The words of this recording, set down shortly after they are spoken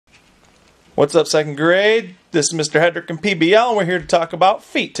What's up, second grade? This is Mr. Hedrick and PBL, and we're here to talk about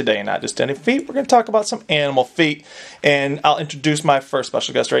feet today. Not just any feet, we're going to talk about some animal feet. And I'll introduce my first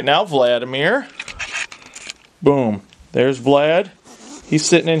special guest right now, Vladimir. Boom. There's Vlad. He's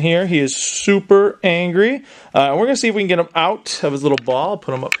sitting in here. He is super angry. We're going to see if we can get him out of his little ball.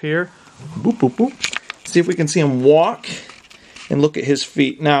 Put him up here. Boop, boop, boop. See if we can see him walk and look at his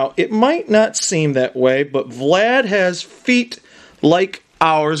feet. Now, it might not seem that way, but Vlad has feet like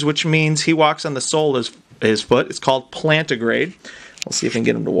ours, which means he walks on the sole of his foot. It's called plantigrade. We'll see if we can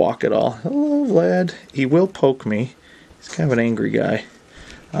get him to walk at all. Hello, Vlad. He will poke me. He's kind of an angry guy.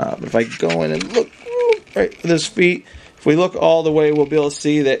 But if I go in and look right with his feet, if we look all the way, we'll be able to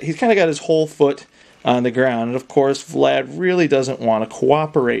see that he's kind of got his whole foot on the ground. And of course, Vlad really doesn't want to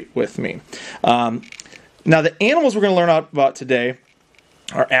cooperate with me. Now, the animals we're going to learn about today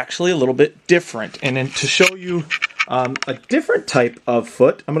are actually a little bit different. And then to show you a different type of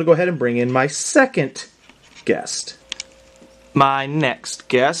foot, I'm going to go ahead and bring in my second guest. My next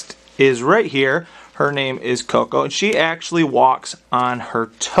guest is right here. Her name is Coco, and she actually walks on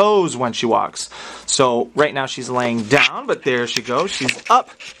her toes when she walks. So right now she's laying down, but there she goes. She's up,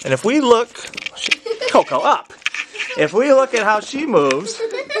 and if we look, Coco up. If we look at how she moves,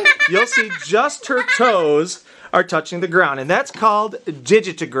 you'll see just her toes are touching the ground, and that's called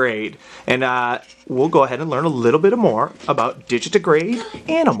digitigrade. And we'll go ahead and learn a little bit more about digitigrade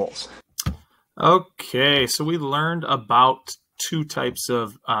animals. Okay, so we learned about two types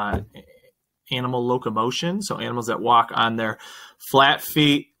of animal locomotion. So animals that walk on their flat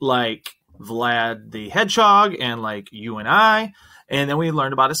feet like Vlad the hedgehog and like you and I. And then we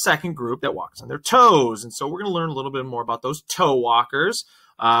learned about a second group that walks on their toes. And so we're going to learn a little bit more about those toe walkers,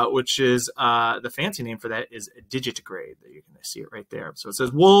 which is the fancy name for that is digitigrade. You can see it right there. So it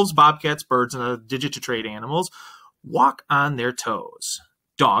says wolves, bobcats, birds, and other digitigrade animals walk on their toes.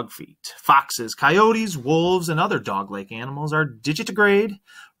 Dog feet. Foxes, coyotes, wolves, and other dog-like animals are digitigrade.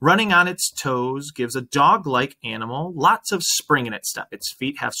 Running on its toes gives a dog-like animal lots of spring in its step. Its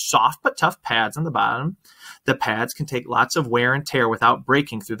feet have soft but tough pads on the bottom. The pads can take lots of wear and tear without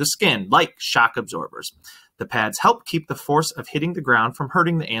breaking through the skin, like shock absorbers. The pads help keep the force of hitting the ground from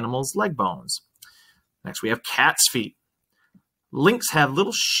hurting the animal's leg bones. Next, we have cat's feet. Lynx have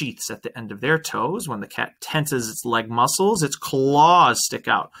little sheaths at the end of their toes. When the cat tenses its leg muscles, its claws stick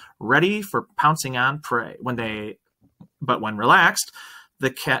out, ready for pouncing on prey. But when relaxed,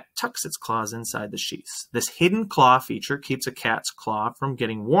 the cat tucks its claws inside the sheaths. This hidden claw feature keeps a cat's claw from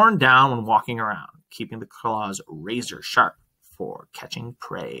getting worn down when walking around, keeping the claws razor sharp for catching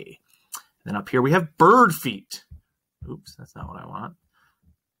prey. Then up here we have bird feet. Oops, that's not what I want.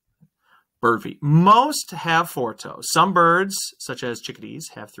 Bird feet. Most have 4 toes. Some birds, such as chickadees,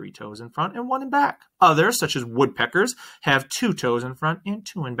 have 3 toes in front and 1 in back. Others, such as woodpeckers, have 2 toes in front and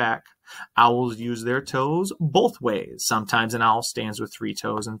 2 in back. Owls use their toes both ways. Sometimes an owl stands with 3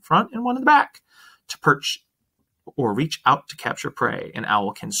 toes in front and 1 in the back. To perch or reach out to capture prey, an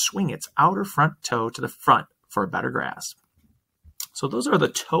owl can swing its outer front toe to the front for a better grasp. So those are the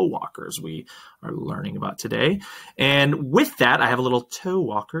toe walkers we are learning about today. And with that, I have a little toe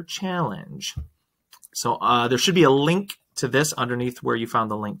walker challenge. So there should be a link to this underneath where you found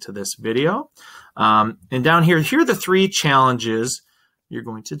the link to this video. And down here are the 3 challenges you're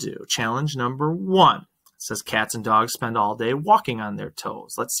going to do. Challenge number 1. It says cats and dogs spend all day walking on their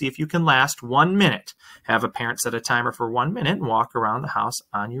toes. Let's see if you can last 1 minute. Have a parent set a timer for 1 minute and walk around the house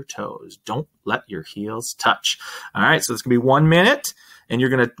on your toes. Don't let your heels touch. All right, so it's going to be 1 minute, and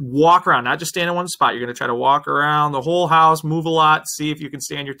you're going to walk around, not just stand in one spot. You're going to try to walk around the whole house, move a lot, see if you can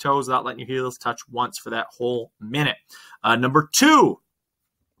stay on your toes without letting your heels touch once for that whole minute. Number 2,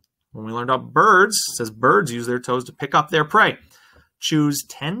 when we learned about birds, it says birds use their toes to pick up their prey. Choose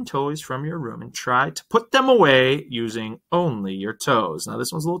 10 toys from your room and try to put them away using only your toes. Now,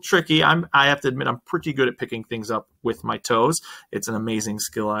 this one's a little tricky. I have to admit I'm pretty good at picking things up with my toes. It's an amazing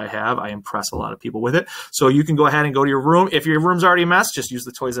skill I have. I impress a lot of people with it. So you can go ahead and go to your room. If your room's already a mess, just use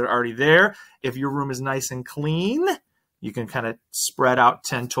the toys that are already there. If your room is nice and clean, you can kind of spread out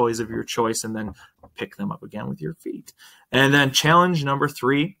 10 toys of your choice and then pick them up again with your feet. And then challenge number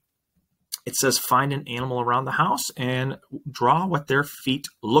 3. It says find an animal around the house and draw what their feet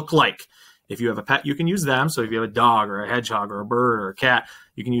look like. If you have a pet, you can use them. So if you have a dog or a hedgehog or a bird or a cat,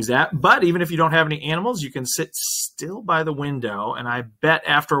 you can use that. But even if you don't have any animals, you can sit still by the window. And I bet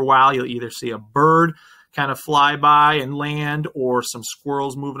after a while, you'll either see a bird kind of fly by and land or some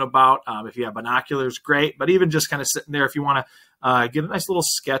squirrels moving about. If you have binoculars, great. But even just kind of sitting there, if you want to get a nice little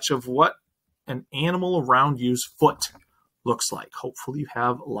sketch of what an animal around you's foot looks like. Hopefully you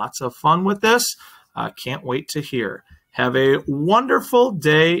have lots of fun with this. Can't wait to hear. Have a wonderful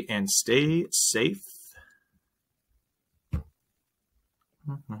day and stay safe.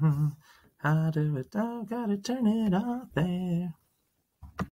 How do it? I gotta turn it off there.